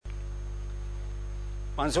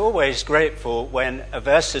One's always grateful when a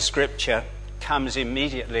verse of scripture comes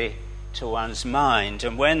immediately to one's mind.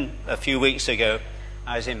 And when, a few weeks ago,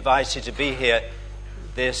 I was invited to be here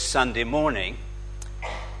this Sunday morning,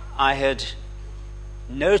 I had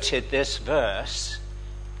noted this verse,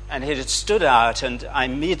 and it had stood out, and I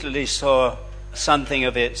immediately saw something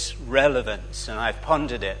of its relevance, and I've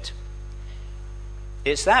pondered it.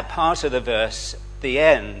 It's that part of the verse, the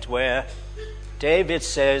end, where David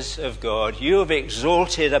says of God, "You have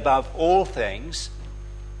exalted above all things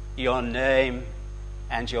your name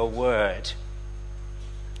and your word."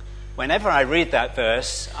 Whenever I read that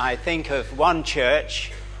verse, I think of one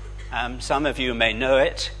church. Some of you may know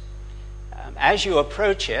it. As you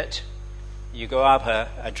approach it, you go up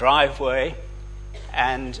a driveway,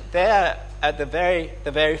 and there at the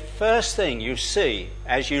very first thing you see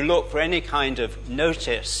as you look for any kind of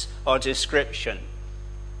notice or description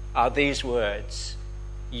are these words: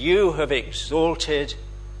 "You have exalted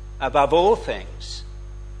above all things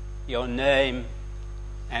your name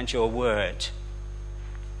and your word."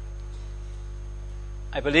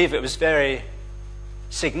 I believe it was very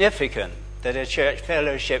significant that a church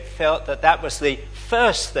fellowship felt that that was the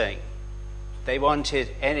first thing they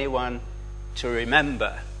wanted anyone to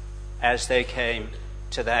remember as they came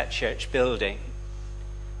to that church building.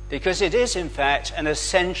 Because it is, in fact, an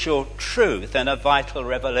essential truth and a vital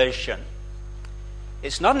revelation.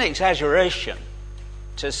 It's not an exaggeration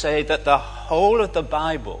to say that the whole of the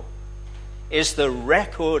Bible is the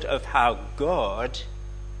record of how God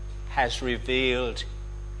has revealed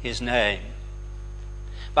his name.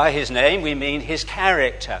 By his name, we mean his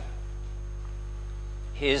character,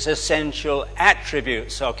 his essential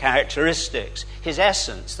attributes or characteristics, his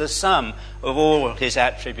essence, the sum of all his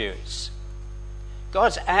attributes.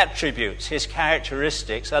 God's attributes, his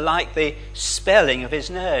characteristics, are like the spelling of his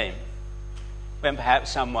name. When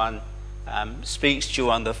perhaps someone speaks to you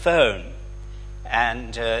on the phone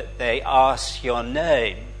and they ask your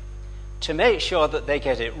name, to make sure that they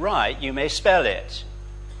get it right, you may spell it.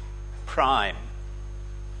 Prime,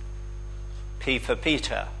 P for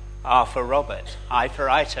Peter, R for Robert, I for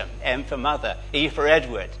item, M for mother, E for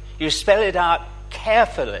Edward. You spell it out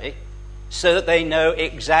carefully so that they know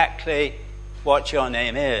exactly what your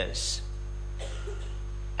name is.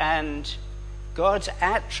 And God's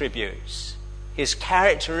attributes, his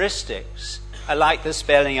characteristics, are like the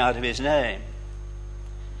spelling out of his name.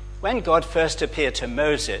 When God first appeared to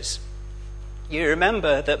Moses, you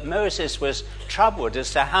remember that Moses was troubled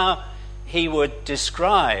as to how he would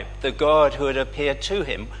describe the God who had appeared to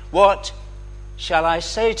him. "What shall I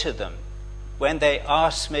say to them when they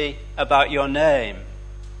ask me about your name?"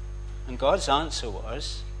 And God's answer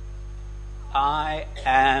was, "I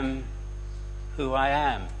am who I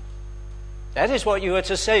am." That is what you were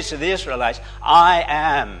to say to the Israelites. I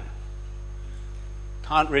am.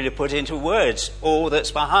 Can't really put into words all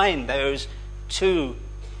that's behind those two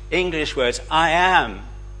English words. I am.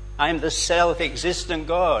 I am the self-existent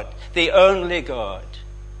God, the only God,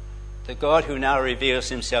 the God who now reveals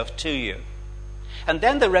himself to you. And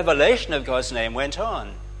then the revelation of God's name went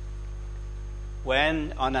on.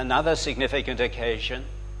 When, on another significant occasion,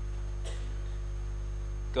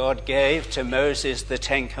 God gave to Moses the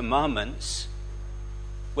Ten Commandments,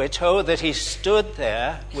 we're told that he stood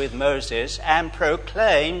there with Moses and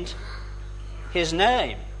proclaimed his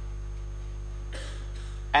name.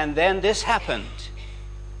 And then this happened.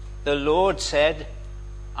 The Lord said,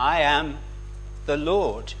 "I am the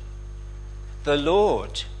Lord." The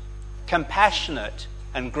Lord, compassionate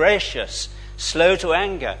and gracious, slow to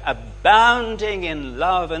anger, abounding in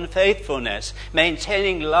love and faithfulness,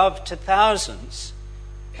 maintaining love to thousands,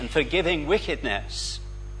 and forgiving wickedness,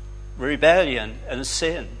 rebellion, and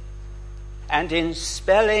sin. And in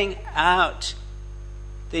spelling out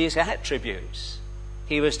these attributes,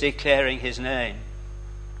 he was declaring his name.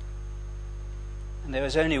 And there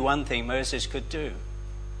was only one thing Moses could do.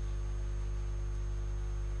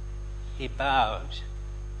 He bowed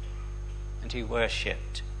and he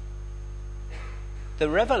worshipped. The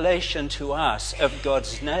revelation to us of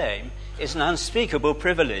God's name is an unspeakable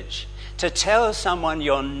privilege. To tell someone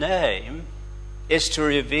your name is to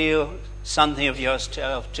reveal something of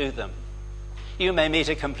yourself to them. You may meet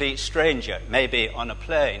a complete stranger, maybe on a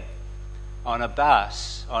plane, on a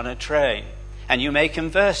bus, on a train, and you may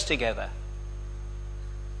converse together.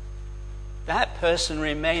 That person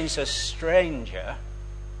remains a stranger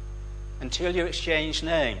until you exchange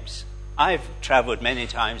names. I've travelled many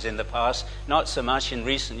times in the past, not so much in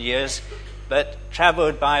recent years, but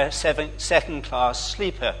travelled by a second-class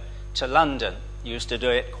sleeper to London. Used to do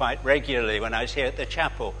it quite regularly when I was here at the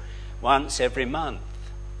chapel, once every month.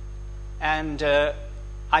 And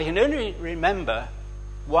I can only remember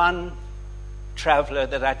one traveller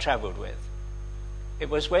that I travelled with. It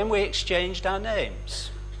was when we exchanged our names.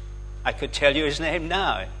 I could tell you his name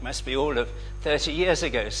now. It must be all of 30 years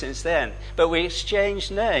ago since then. But we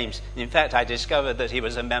exchanged names. In fact, I discovered that he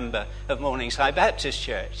was a member of Morningside Baptist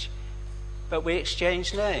Church. But we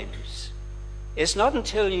exchanged names. It's not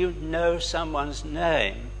until you know someone's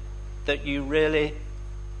name that you really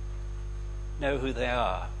know who they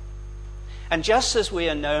are. And just as we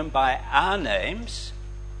are known by our names,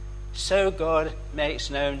 so God makes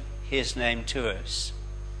known his name to us.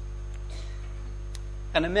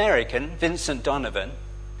 An American, Vincent Donovan,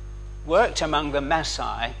 worked among the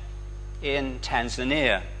Maasai in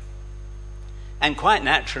Tanzania. And quite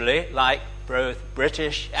naturally, like both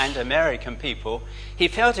British and American people, he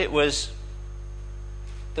felt it was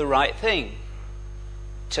the right thing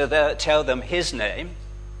to tell them his name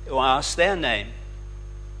or ask their name.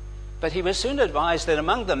 But he was soon advised that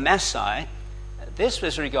among the Maasai, this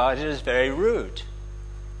was regarded as very rude.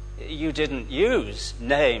 You didn't use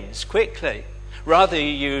names quickly. Rather, you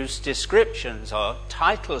used descriptions or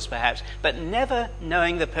titles perhaps, but never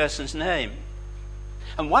knowing the person's name.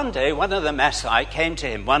 And one day, one of the Maasai came to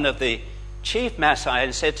him, one of the chief Maasai,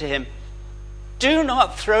 and said to him, "Do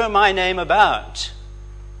not throw my name about.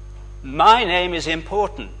 My name is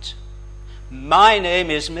important. My name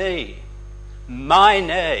is me. My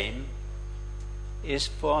name is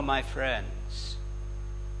for my friends."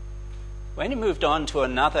 When he moved on to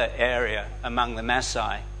another area among the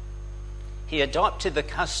Maasai, he adopted the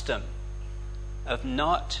custom of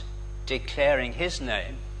not declaring his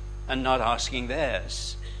name and not asking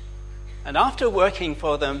theirs. And after working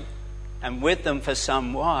for them and with them for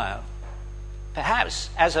some while, perhaps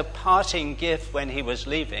as a parting gift when he was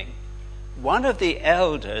leaving, one of the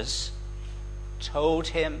elders told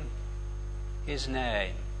him his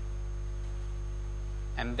name.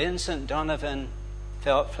 And Vincent Donovan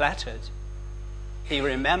felt flattered. He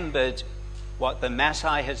remembered what the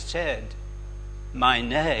Maasai had said: "My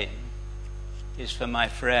name is for my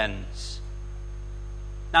friends."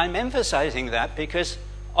 Now, I'm emphasizing that because,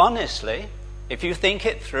 honestly, if you think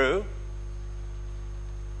it through,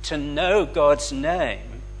 to know God's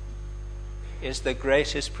name is the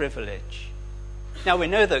greatest privilege. Now, we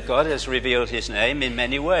know that God has revealed his name in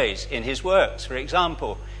many ways, in his works. For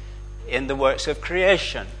example, in the works of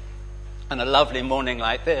creation. On a lovely morning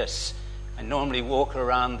like this, I normally walk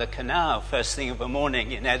around the canal first thing of the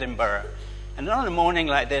morning in Edinburgh. And on a morning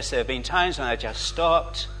like this, there have been times when I've just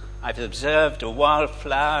stopped. I've observed a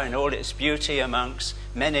wildflower in all its beauty amongst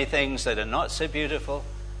many things that are not so beautiful.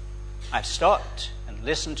 I've stopped and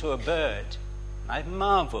listened to a bird. And I've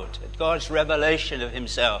marveled at God's revelation of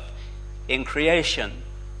himself in creation.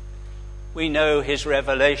 We know his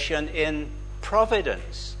revelation in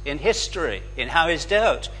providence, in history, in how he's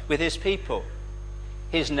dealt with his people.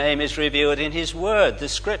 His name is revealed in his word, the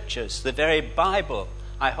scriptures, the very Bible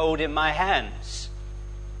I hold in my hands.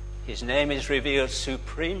 His name is revealed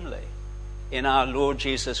supremely in our Lord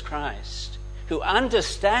Jesus Christ, who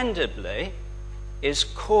understandably is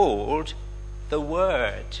called the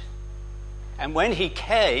Word. And when he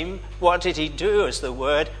came, what did he do as the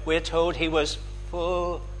Word? We're told he was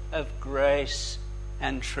full of grace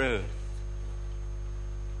and truth.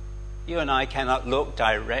 You and I cannot look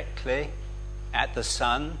directly at the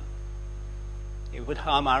sun. It would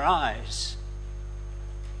harm our eyes.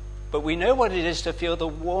 But we know what it is to feel the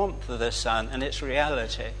warmth of the sun and its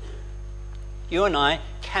reality. You and I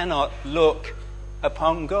cannot look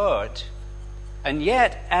upon God. And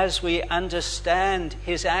yet, as we understand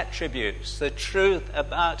his attributes, the truth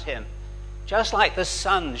about him, just like the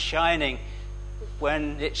sun shining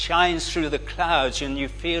when it shines through the clouds and you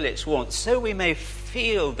feel its warmth, so we may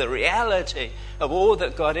feel the reality of all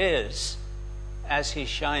that God is as he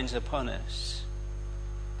shines upon us.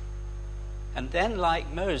 And then,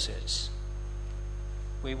 like Moses,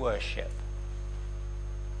 we worship.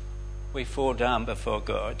 We fall down before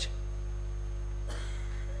God.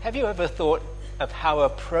 Have you ever thought of how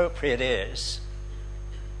appropriate it is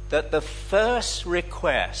that the first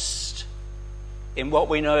request in what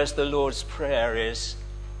we know as the Lord's Prayer is,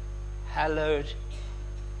 "Hallowed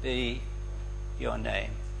be your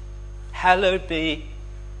name. Hallowed be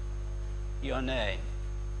your name."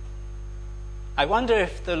 I wonder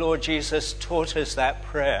if the Lord Jesus taught us that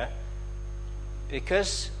prayer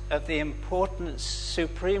because of the importance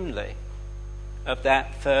supremely of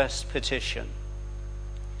that first petition.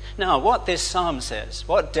 Now, what this psalm says,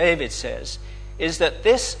 what David says, is that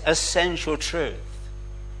this essential truth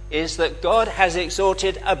is that God has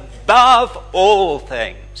exalted above all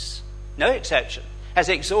things, no exception, has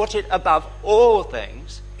exalted above all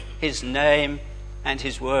things his name and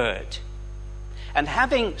his word. And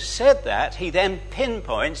having said that, he then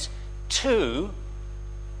pinpoints two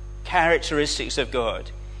characteristics of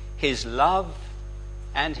God: his love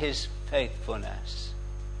and his faithfulness.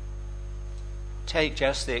 Take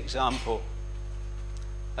just the example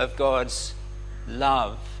of God's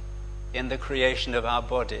love in the creation of our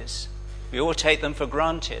bodies. We all take them for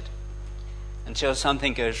granted until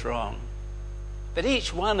something goes wrong. But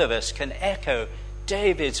each one of us can echo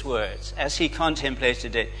David's words as he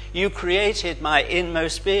contemplated it. You created my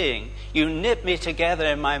inmost being. You knit me together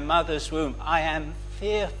in my mother's womb. I am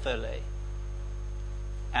fearfully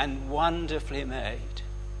and wonderfully made.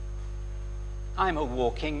 I'm a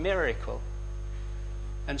walking miracle.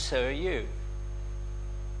 And so are you.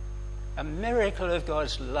 A miracle of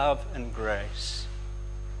God's love and grace.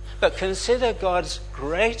 But consider God's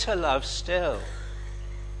greater love still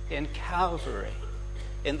in Calvary,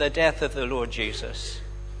 in the death of the Lord Jesus.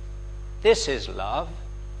 This is love,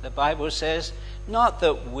 the Bible says, not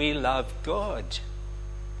that we love God,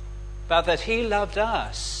 but that he loved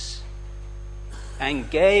us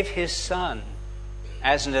and gave his Son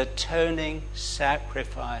as an atoning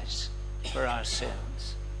sacrifice for our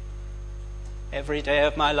sins. Every day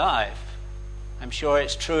of my life, I'm sure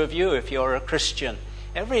it's true of you if you're a Christian,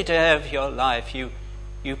 every day of your life you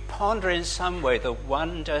ponder in some way the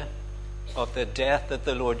wonder of the death of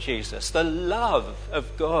the Lord Jesus, the love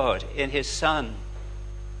of God in his Son.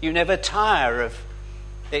 You never tire of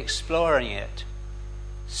exploring it,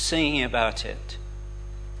 singing about it.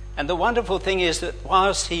 And the wonderful thing is that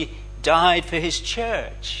whilst he died for his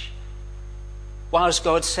church, whilst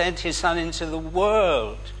God sent his Son into the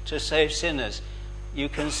world to save sinners, you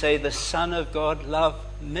can say the Son of God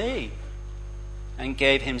loved me and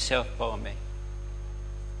gave himself for me.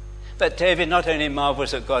 But David not only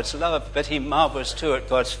marvels at God's love, but he marvels too at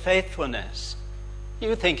God's faithfulness.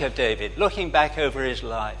 You think of David, looking back over his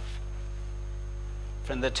life.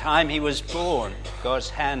 From the time he was born,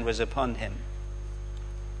 God's hand was upon him.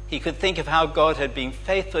 He could think of how God had been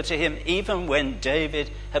faithful to him even when David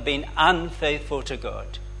had been unfaithful to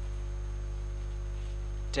God.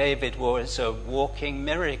 David was a walking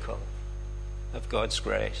miracle of God's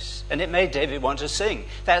grace. And it made David want to sing.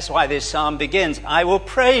 That's why this psalm begins, I will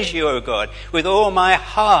praise you, O God, with all my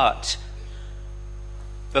heart.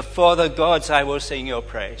 Before the gods I will sing your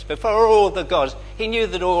praise. Before all the gods. He knew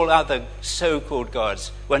that all other so-called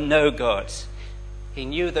gods were no gods. He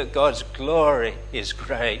knew that God's glory is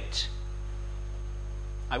great.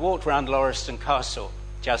 I walked around Lauriston Castle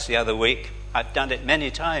just the other week. I've done it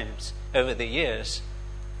many times over the years.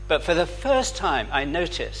 But for the first time I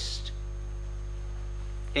noticed,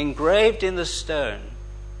 engraved in the stone,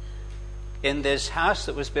 in this house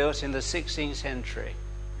that was built in the 16th century,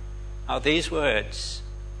 are these words: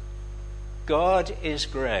 God is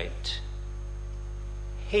great.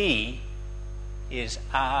 He is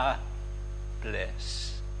our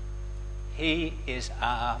bliss. He is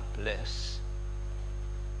our bliss.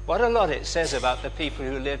 What a lot it says about the people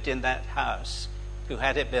who lived in that house, who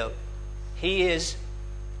had it built. He is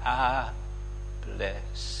our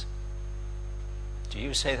bliss. Do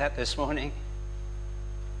you say that this morning?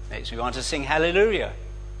 Makes me want to sing hallelujah.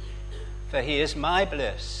 For he is my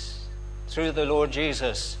bliss. Through the Lord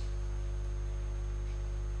Jesus,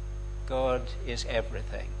 God is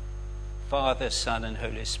everything. Father, Son, and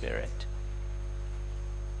Holy Spirit.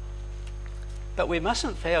 But we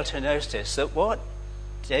mustn't fail to notice that what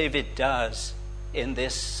David does in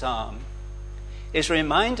this psalm is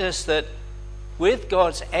remind us that with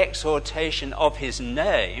God's exhortation of his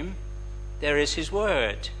name, there is his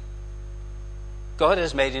word. God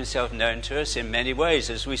has made himself known to us in many ways,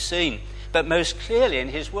 as we've seen, but most clearly in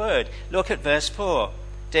his word. Look at verse 4.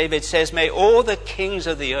 David says, may all the kings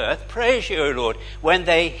of the earth praise you, O Lord, when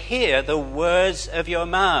they hear the words of your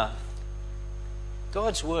mouth.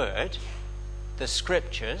 God's word, the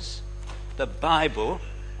scriptures, the Bible,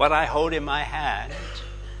 what I hold in my hand,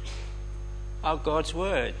 are God's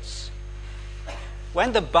words.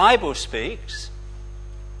 When the Bible speaks,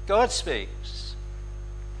 God speaks.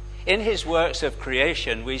 In his works of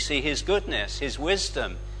creation, we see his goodness, his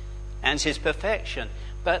wisdom, and his perfection.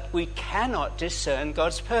 But we cannot discern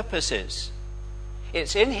God's purposes.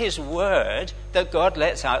 It's in his word that God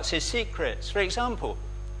lets out his secrets. For example,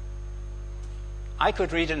 I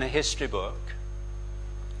could read in a history book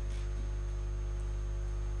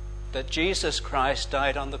that Jesus Christ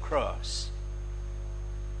died on the cross.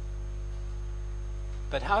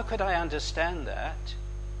 But how could I understand that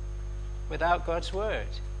without God's word?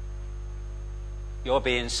 You'll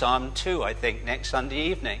be in Psalm 2, I think, next Sunday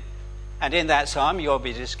evening. And in that psalm, you'll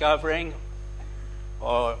be discovering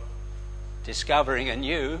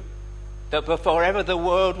anew that before ever the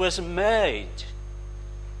world was made,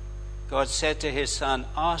 God said to his Son,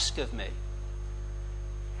 "Ask of me,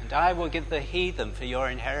 and I will give the heathen for your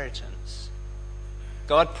inheritance."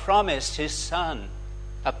 God promised his Son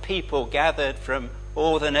a people gathered from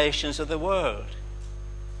all the nations of the world.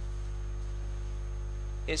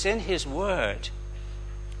 It's in his word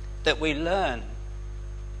that we learn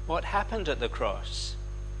what happened at the cross,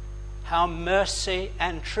 how mercy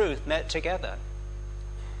and truth met together,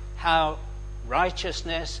 how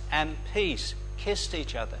righteousness and peace kissed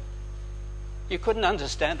each other. You couldn't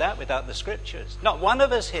understand that without the scriptures. Not one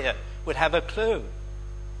of us here would have a clue.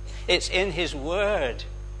 It's in his word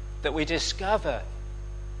that we discover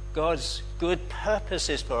God's good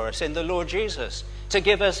purposes for us in the Lord Jesus, to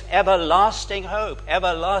give us everlasting hope,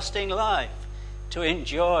 everlasting life, to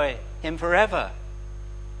enjoy him forever.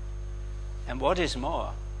 And what is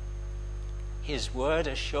more, his word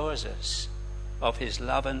assures us of his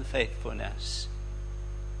love and faithfulness.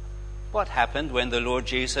 What happened when the Lord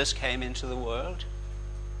Jesus came into the world?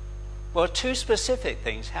 Well, two specific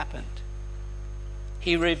things happened.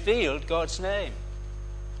 He revealed God's name,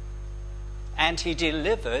 and he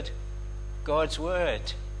delivered God's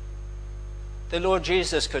word. The Lord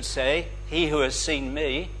Jesus could say, "He who has seen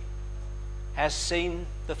me has seen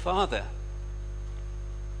the Father."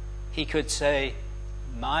 He could say,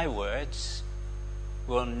 "My words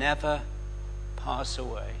will never pass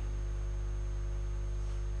away."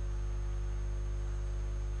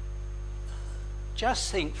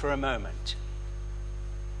 Just think for a moment.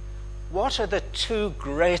 What are the two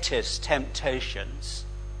greatest temptations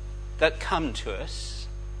that come to us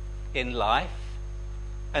in life,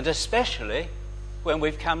 and especially when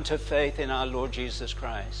we've come to faith in our Lord Jesus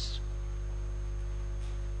Christ?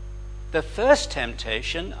 The first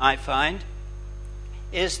temptation, I find,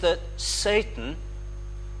 is that Satan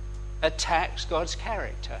attacks God's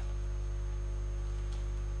character.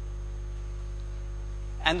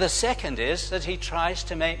 And the second is that he tries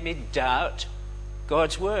to make me doubt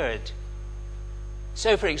God's word.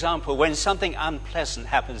 So, for example, when something unpleasant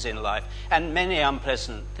happens in life, and many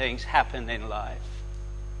unpleasant things happen in life,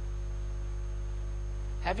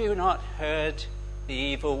 have you not heard the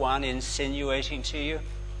evil one insinuating to you,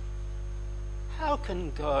 "How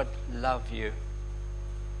can God love you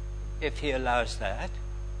if he allows that?"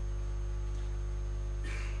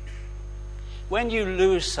 When you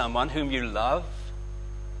lose someone whom you love,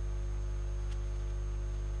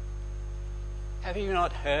 have you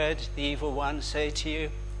not heard the evil one say to you,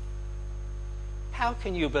 "How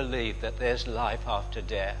can you believe that there's life after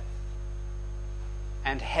death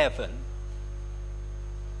and heaven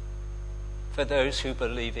for those who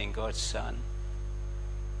believe in God's Son?"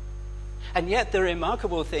 And yet the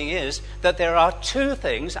remarkable thing is that there are two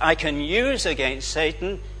things I can use against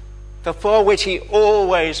Satan before which he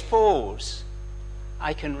always falls.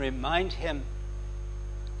 I can remind him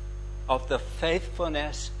of the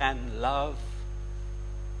faithfulness and love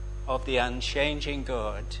of the unchanging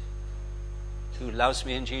God who loves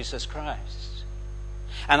me in Jesus Christ.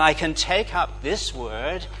 And I can take up this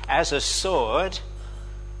word as a sword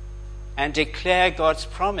and declare God's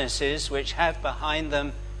promises, which have behind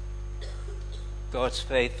them God's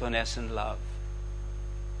faithfulness and love.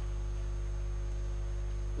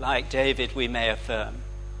 Like David, we may affirm,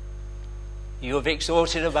 "You have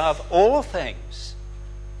exalted above all things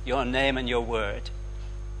your name and your word."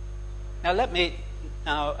 Now let me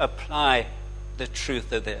apply the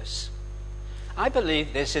truth of this. I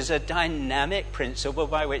believe this is a dynamic principle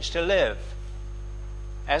by which to live.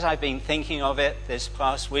 As I've been thinking of it this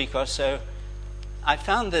past week or so, I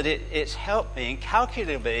found that it's helped me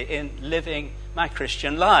incalculably in living my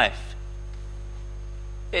Christian life.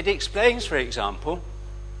 It explains, for example,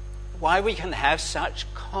 why we can have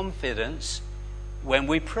such confidence when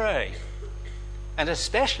we pray, and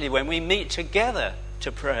especially when we meet together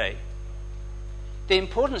to pray. The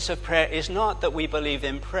importance of prayer is not that we believe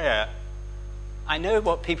in prayer. I know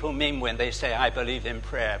what people mean when they say, "I believe in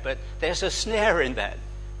prayer," but there's a snare in that.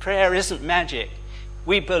 Prayer isn't magic.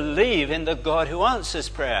 We believe in the God who answers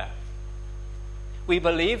prayer. We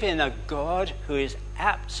believe in a God who is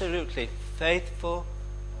absolutely faithful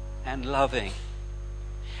and loving.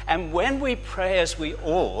 And when we pray as we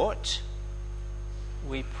ought,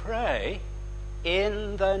 we pray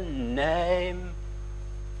in the name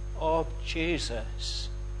of Jesus.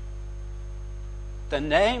 The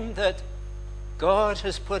name that God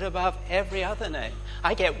has put above every other name.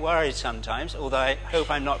 I get worried sometimes, although I hope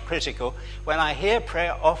I'm not critical, when I hear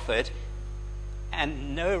prayer offered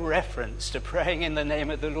and no reference to praying in the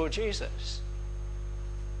name of the Lord Jesus.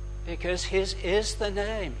 Because his is the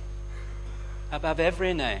name above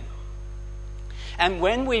every name. And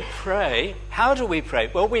when we pray, how do we pray?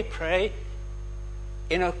 Well, we pray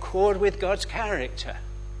in accord with God's character.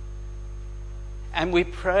 And we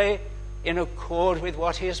pray in accord with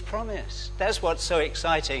what he has promised. That's what's so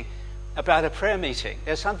exciting about a prayer meeting.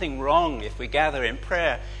 There's something wrong if we gather in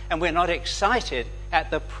prayer and we're not excited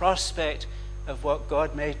at the prospect of what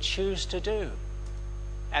God may choose to do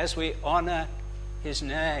as we honor his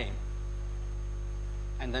name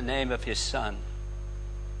and the name of his Son.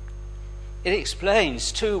 It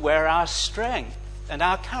explains, too, where our strength and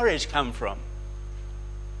our courage come from.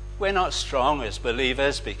 We're not strong as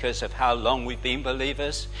believers because of how long we've been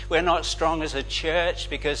believers. We're not strong as a church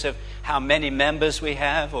because of how many members we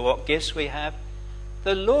have or what gifts we have.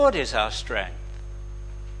 The Lord is our strength,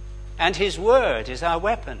 and his word is our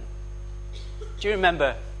weapon. Do you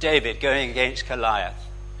remember David going against Goliath?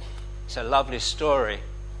 It's a lovely story.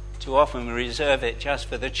 Too often we reserve it just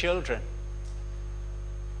for the children.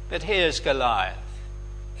 But here's Goliath.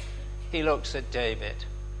 He looks at David,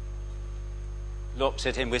 looks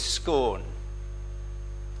at him with scorn,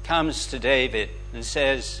 comes to David and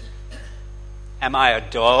says, "Am I a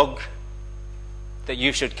dog that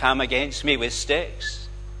you should come against me with sticks?"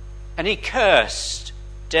 And he cursed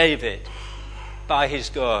David by his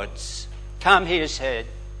gods. "Come," he said,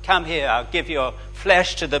 "come here, I'll give your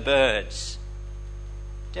flesh to the birds."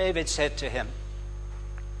 David said to him,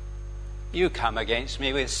 "You come against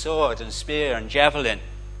me with sword and spear and javelin,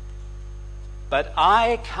 but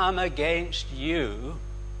I come against you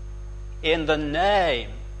in the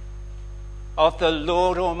name of the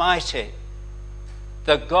Lord Almighty,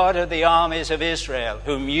 the God of the armies of Israel,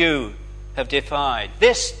 whom you have defied.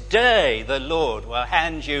 This day the Lord will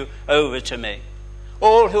hand you over to me.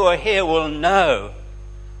 All who are here will know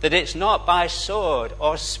that it's not by sword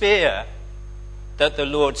or spear that the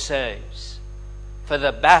Lord saves, for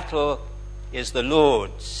the battle is the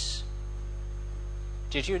Lord's."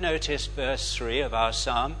 Did you notice verse 3 of our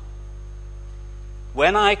psalm?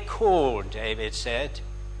 "When I called," David said,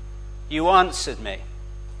 "you answered me.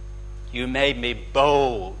 You made me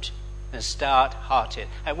bold and stout-hearted."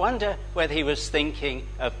 I wonder whether he was thinking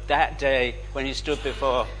of that day when he stood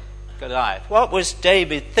before Goliath. What was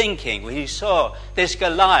David thinking when he saw this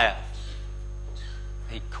Goliath?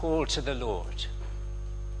 He called to the Lord,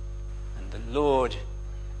 and the Lord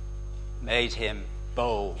made him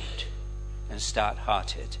bold and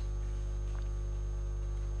stout-hearted.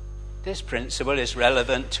 This principle is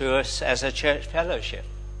relevant to us as a church fellowship.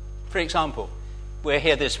 For example, we're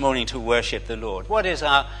here this morning to worship the Lord. What is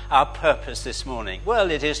our purpose this morning?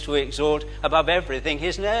 Well, it is to exalt above everything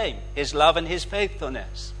his name, his love and his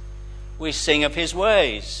faithfulness. We sing of his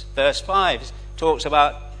ways. Verse 5 talks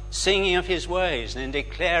about singing of his ways and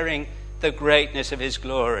declaring the greatness of his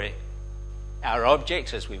glory. Our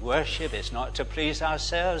object as we worship is not to please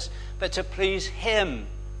ourselves, but to please him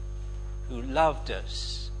who loved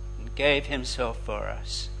us and gave himself for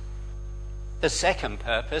us. The second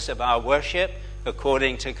purpose of our worship,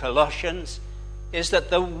 according to Colossians, is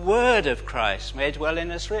that the word of Christ may dwell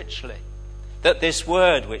in us richly. That this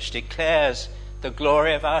word which declares the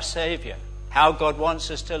glory of our Saviour, how God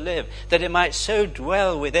wants us to live, that it might so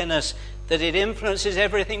dwell within us that it influences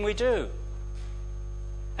everything we do.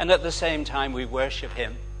 And at the same time we worship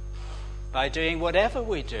him by doing whatever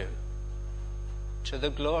we do to the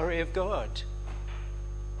glory of God,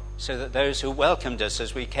 so that those who welcomed us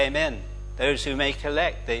as we came in, those who may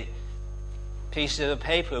collect the pieces of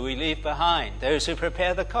paper we leave behind, those who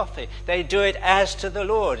prepare the coffee, they do it as to the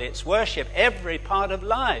Lord. It's worship. Every part of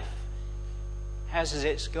life has as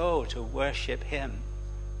its goal to worship him.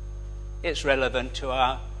 It's relevant to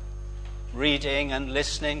our reading and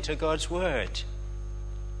listening to God's word,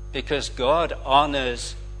 because God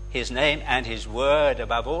honors his name and his word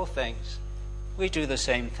above all things. We do the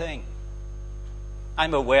same thing.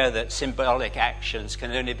 I'm aware that symbolic actions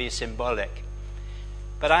can only be symbolic,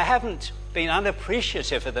 but I haven't been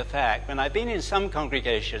unappreciative of the fact, when I've been in some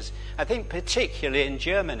congregations, I think particularly in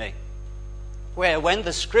Germany, where when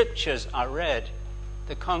the scriptures are read,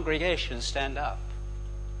 the congregations stand up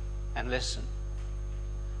and listen.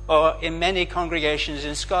 Or in many congregations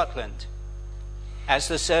in Scotland, as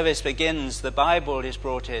the service begins, the Bible is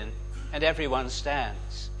brought in and everyone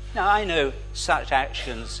stands. Now, I know such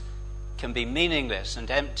actions can be meaningless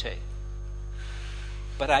and empty,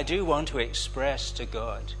 but I do want to express to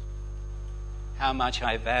God how much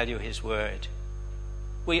I value his word.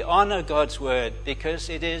 We honor God's word because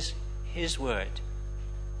it is his word.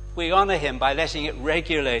 We honor him by letting it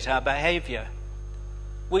regulate our behavior.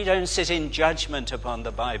 We don't sit in judgment upon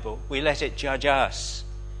the Bible. We let it judge us.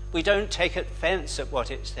 We don't take offense at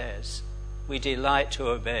what it says. We delight to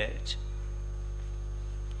obey it.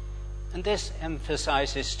 And this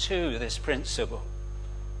emphasizes too this principle.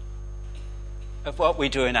 of what we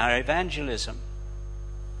do in our evangelism.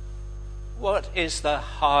 What is the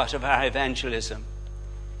heart of our evangelism?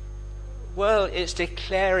 Well, it's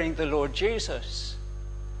declaring the Lord Jesus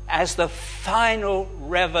as the final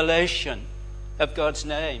revelation of God's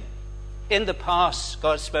name. In the past,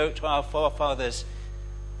 God spoke to our forefathers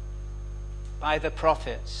by the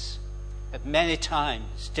prophets at many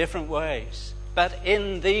times, different ways. But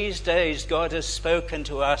in these days, God has spoken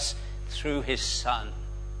to us through his Son.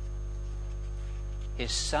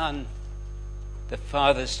 His Son, the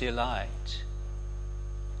Father's delight.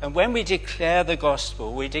 And when we declare the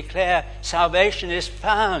gospel, we declare salvation is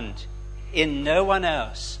found in no one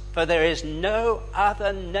else, for there is no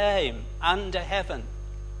other name under heaven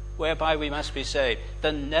whereby we must be saved.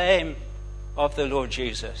 The name of the Lord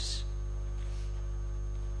Jesus.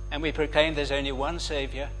 And we proclaim there's only one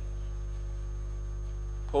Saviour.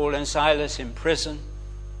 Paul and Silas in prison.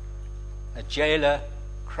 A jailer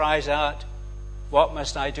cries out, "What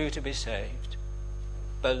must I do to be saved?"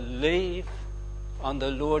 Believe on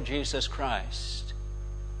the Lord Jesus Christ,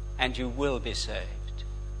 and you will be saved.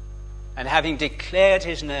 And having declared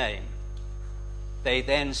his name, they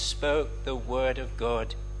then spoke the word of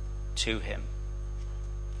God to him.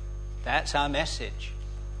 That's our message.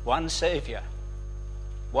 One Saviour,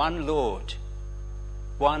 one Lord,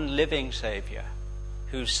 one living Saviour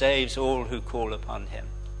who saves all who call upon him.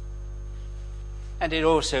 And it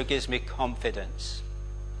also gives me confidence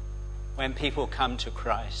when people come to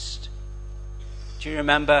Christ. Do you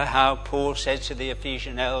remember how Paul said to the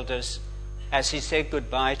Ephesian elders, as he said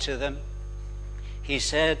goodbye to them? He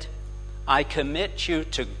said, "I commit you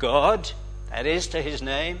to God," that is to his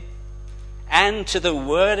name, "and to the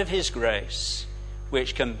word of his grace,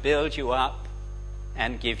 which can build you up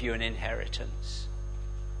and give you an inheritance."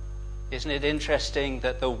 Isn't it interesting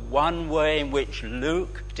that the one way in which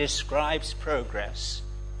Luke describes progress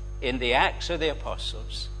in the Acts of the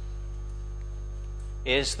Apostles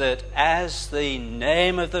is that as the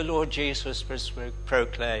name of the Lord Jesus was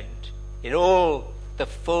proclaimed in all the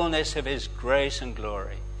fullness of his grace and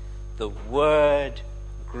glory, the word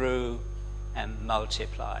grew and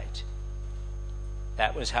multiplied.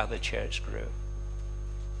 That was how the church grew.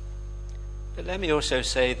 But let me also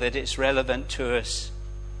say that it's relevant to us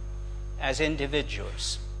as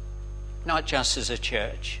individuals, not just as a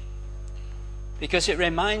church, because it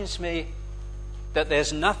reminds me that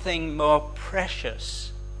there's nothing more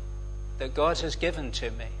precious that God has given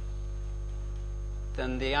to me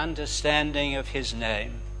than the understanding of his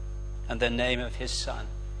name and the name of his Son.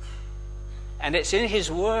 And it's in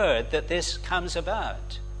his word that this comes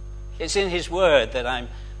about. It's in his word that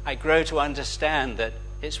I grow to understand that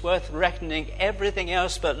it's worth reckoning everything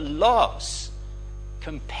else but loss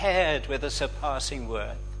compared with the surpassing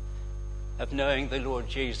worth of knowing the Lord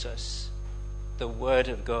Jesus, the Word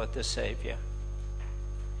of God, the Saviour.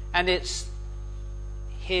 And it's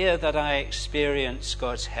here that I experience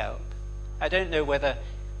God's help. I don't know whether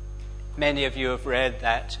many of you have read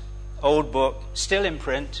that old book, still in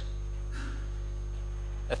print,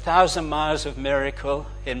 1,000 Miles of Miracle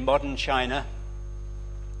in Modern China.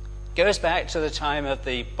 It goes back to the time of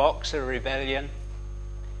the Boxer Rebellion,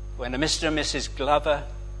 when Mr. and Mrs. Glover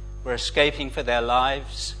were escaping for their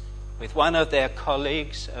lives with one of their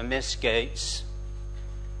colleagues, a Miss Gates,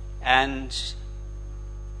 and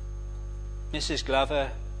Mrs.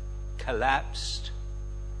 Glover collapsed.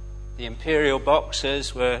 The Imperial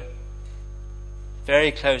Boxers were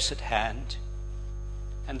very close at hand,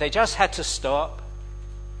 and they just had to stop.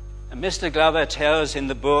 And Mr. Glover tells in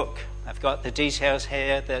the book, I've got the details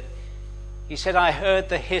here, that he said, "I heard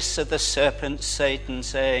the hiss of the serpent Satan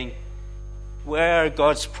saying, 'Where are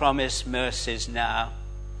God's promised mercies now?'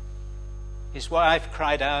 His wife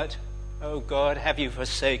cried out, 'Oh God, have you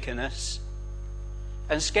forsaken us?'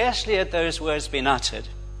 And scarcely had those words been uttered,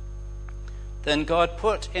 then God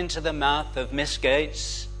put into the mouth of Miss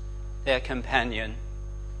Gates, their companion,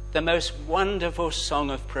 the most wonderful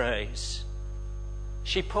song of praise.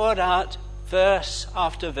 She poured out verse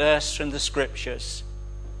after verse from the scriptures,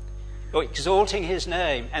 exalting his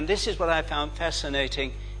name. And this is what I found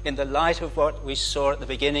fascinating in the light of what we saw at the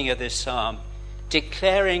beginning of this psalm,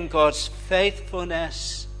 declaring God's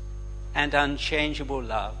faithfulness and unchangeable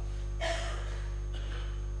love.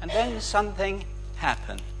 And then something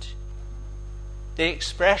happened. The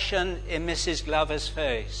expression in Mrs. Glover's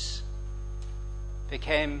face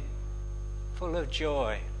became full of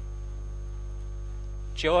joy.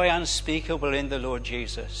 Joy unspeakable in the Lord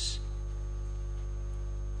Jesus.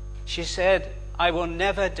 She said, "I will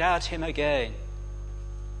never doubt him again."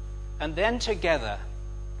 And then together,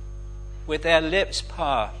 with their lips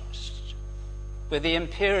parsed, with the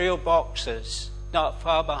Imperial Boxers not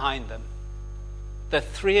far behind them, the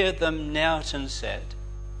three of them knelt and said,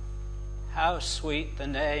 "How sweet the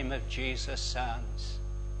name of Jesus sounds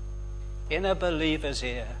in a believer's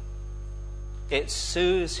ear. It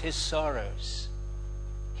soothes his sorrows,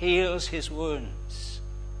 heals his wounds,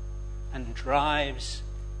 and drives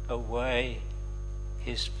away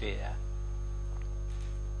his fear."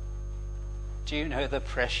 Do you know the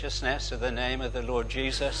preciousness of the name of the Lord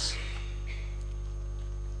Jesus?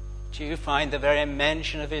 Do you find the very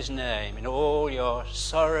mention of his name in all your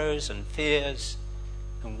sorrows and fears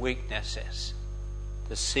and weaknesses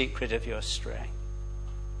the secret of your strength?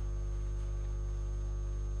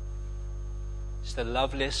 It's the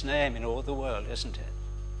loveliest name in all the world, isn't it?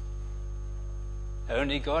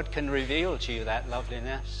 Only God can reveal to you that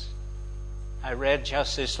loveliness. I read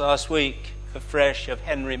just this last week afresh of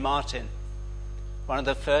Henry Martyn, one of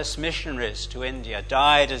the first missionaries to India,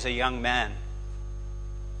 died as a young man.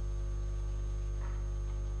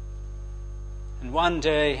 And one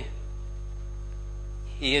day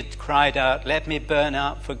he had cried out, "Let me burn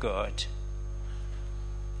out for God."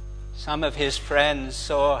 Some of his friends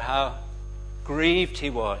saw how grieved he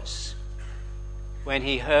was when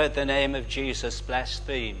he heard the name of Jesus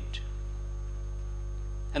blasphemed.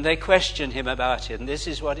 And they questioned him about it, and this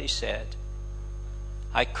is what he said: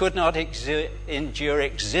 "I could not endure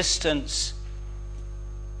existence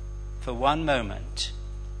for one moment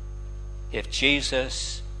if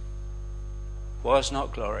Jesus was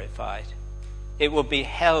not glorified. It would be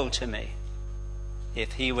hell to me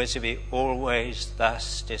if he was to be always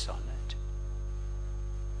thus dishonored.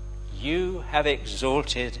 You have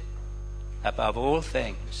exalted above all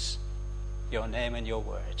things your name and your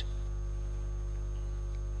word."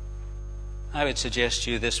 I would suggest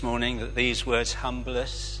to you this morning that these words humble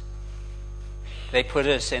us. They put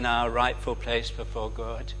us in our rightful place before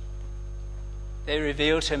God. They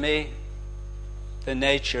reveal to me the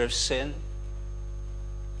nature of sin.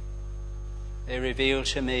 They reveal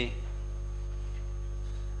to me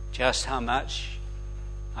just how much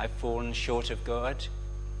I've fallen short of God.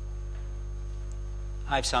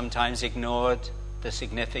 I've sometimes ignored the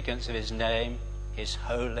significance of his name. He's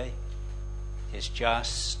holy, he's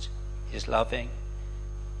just, he's loving.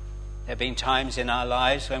 There have been times in our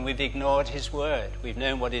lives when we've ignored his word. We've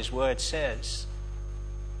known what his word says,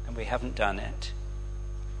 and we haven't done it.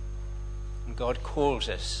 And God calls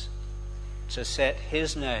us to set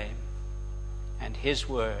his name and his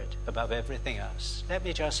word above everything else. Let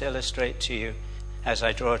me just illustrate to you, as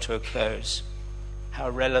I draw to a close, how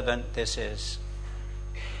relevant this is.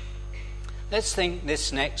 Let's think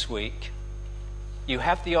this next week you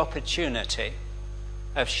have the opportunity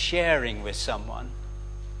of sharing with someone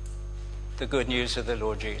the good news of the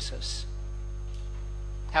Lord Jesus.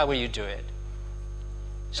 How will you do it?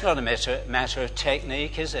 It's not a matter of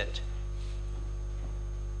technique, is it?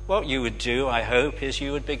 What you would do, I hope, is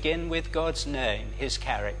you would begin with God's name, his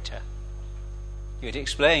character. You'd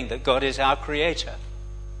explain that God is our creator,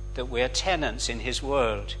 that we're tenants in his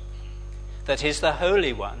world, that he's the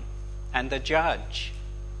Holy One and the Judge,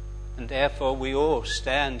 and therefore we all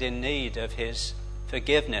stand in need of his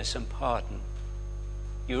forgiveness and pardon.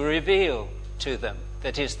 You reveal to them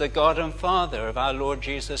that he's the God and Father of our Lord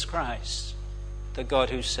Jesus Christ, the God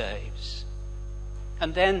who saves.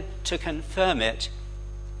 And then, to confirm it,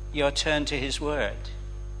 you're turned to his word,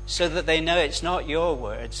 so that they know it's not your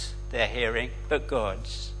words they're hearing, but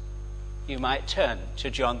God's. You might turn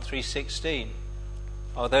to John 3:16,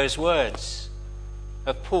 or those words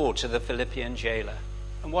of Paul to the Philippian jailer.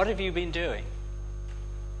 And what have you been doing?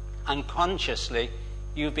 Unconsciously,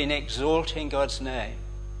 you've been exalting God's name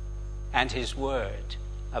and his word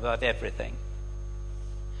above everything.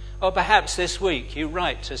 Or perhaps this week you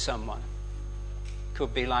write to someone.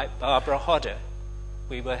 Could be like Barbara Hodder,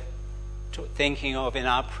 we were thinking of in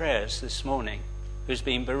our prayers this morning, who's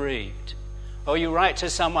been bereaved. Or you write to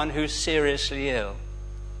someone who's seriously ill.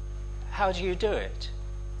 How do you do it?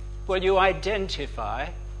 Well, you identify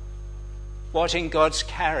what in God's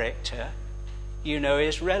character you know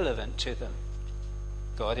is relevant to them.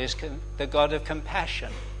 God is the God of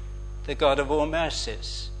compassion, the God of all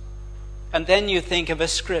mercies. And then you think of a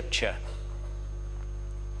scripture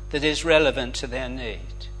that is relevant to their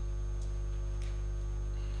need.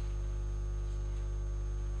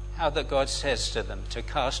 How that God says to them to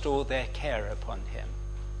cast all their care upon him.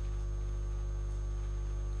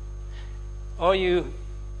 Or you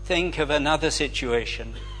think of another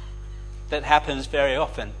situation that happens very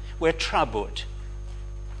often. We're troubled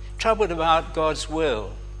about God's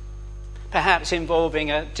will, perhaps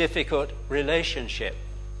involving a difficult relationship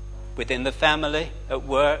within the family, at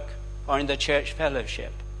work, or in the church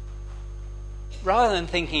fellowship. Rather than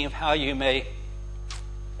thinking of how you may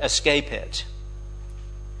escape it,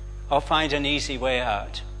 I'll find an easy way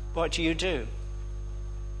out. What do?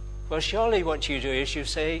 Well, surely what you do is you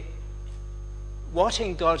say, what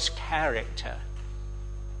in God's character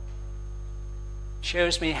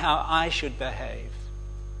shows me how I should behave?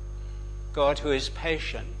 God who is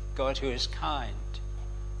patient, God who is kind,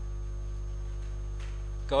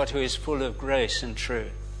 God who is full of grace and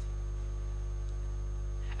truth.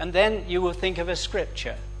 And then you will think of a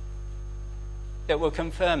scripture that will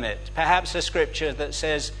confirm it. Perhaps a scripture that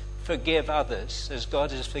says, forgive others as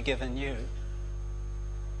God has forgiven you.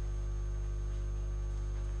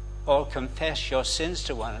 Or confess your sins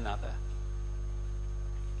to one another.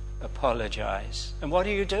 Apologize. And what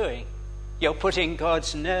are you doing? You're putting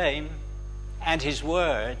God's name and his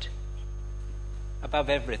word above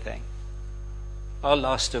everything. Or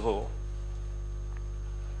last of all,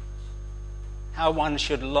 how one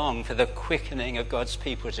should long for the quickening of God's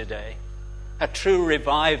people today. A true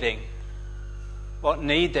reviving. What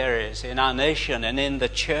need there is in our nation and in the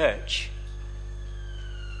church.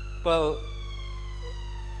 Well,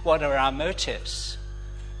 what are our motives?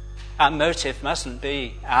 Our motive mustn't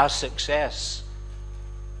be our success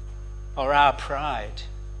or our pride.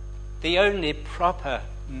 The only proper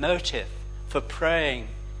motive for praying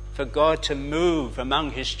for God to move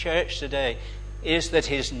among his church today is that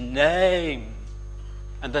his name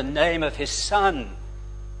and the name of his Son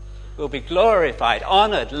will be glorified,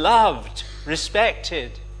 honored, loved,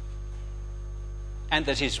 respected, and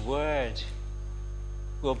that his word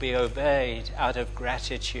will be obeyed out of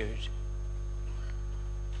gratitude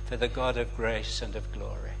for the God of grace and of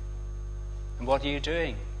glory. And what are you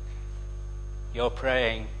doing? You're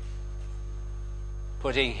praying,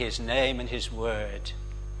 putting his name and his word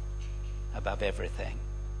above everything.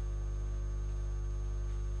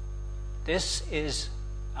 This is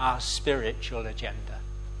our spiritual agenda.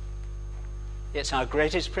 It's our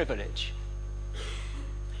greatest privilege.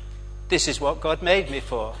 This is what God made me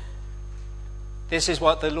for. This is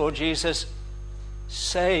what the Lord Jesus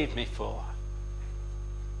saved me for.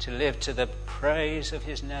 To live to the praise of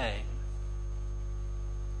his name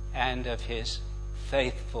and of his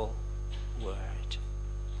faithful word.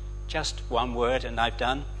 Just one word and I've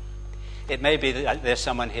done. It may be that there's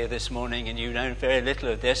someone here this morning and you know very little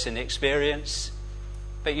of this in experience,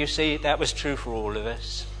 but you see, that was true for all of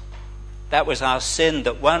us. That was our sin,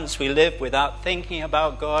 that once we lived without thinking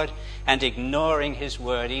about God and ignoring his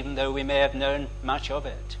word, even though we may have known much of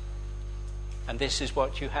it. And this is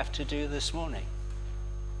what you have to do this morning.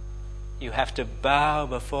 You have to bow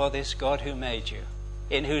before this God who made you,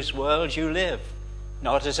 in whose world you live,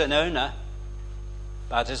 not as an owner,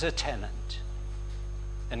 but as a tenant,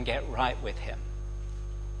 and get right with him.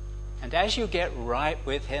 And as you get right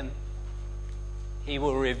with him, he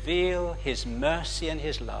will reveal his mercy and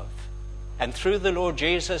his love. And through the Lord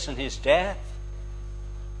Jesus and his death,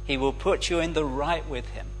 he will put you in the right with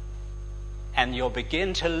him. And you'll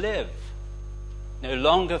begin to live no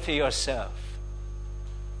longer for yourself,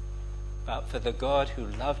 but for the God who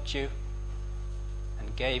loved you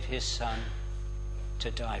and gave his Son to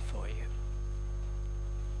die for you.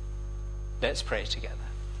 Let's pray together.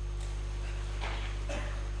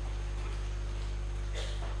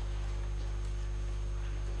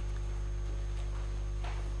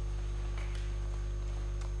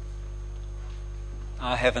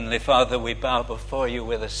 Our Heavenly Father, we bow before you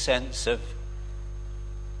with a sense of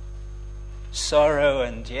sorrow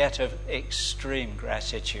and yet of extreme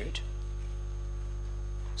gratitude.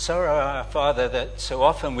 Sorrow, our Father, that so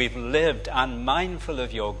often we've lived unmindful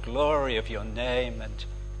of your glory, of your name, and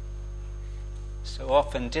so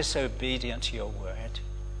often disobedient to your word.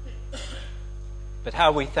 But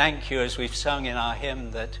how we thank you, as we've sung in our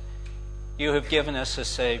hymn, that you have given us a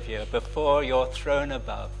Saviour. Before your throne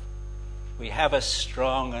above, we have a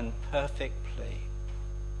strong and perfect plea.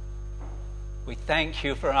 We thank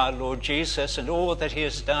you for our Lord Jesus and all that he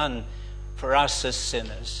has done for us as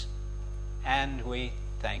sinners. And we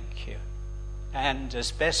thank you. And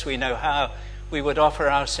as best we know how, we would offer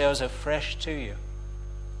ourselves afresh to you,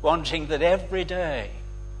 wanting that every day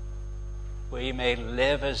we may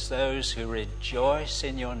live as those who rejoice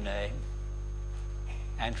in your name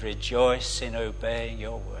and rejoice in obeying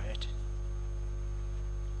your word.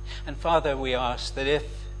 And Father, we ask that if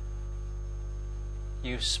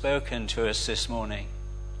you've spoken to us this morning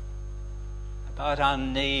about our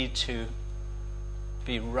need to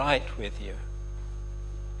be right with you,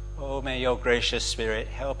 oh, may your gracious Spirit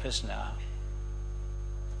help us now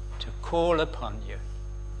to call upon you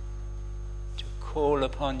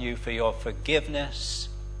for your forgiveness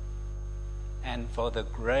and for the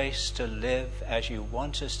grace to live as you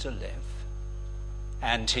want us to live,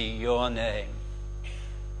 and to your name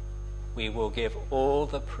we will give all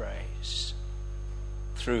the praise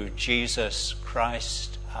through Jesus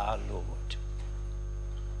Christ our Lord.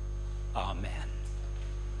 Amen.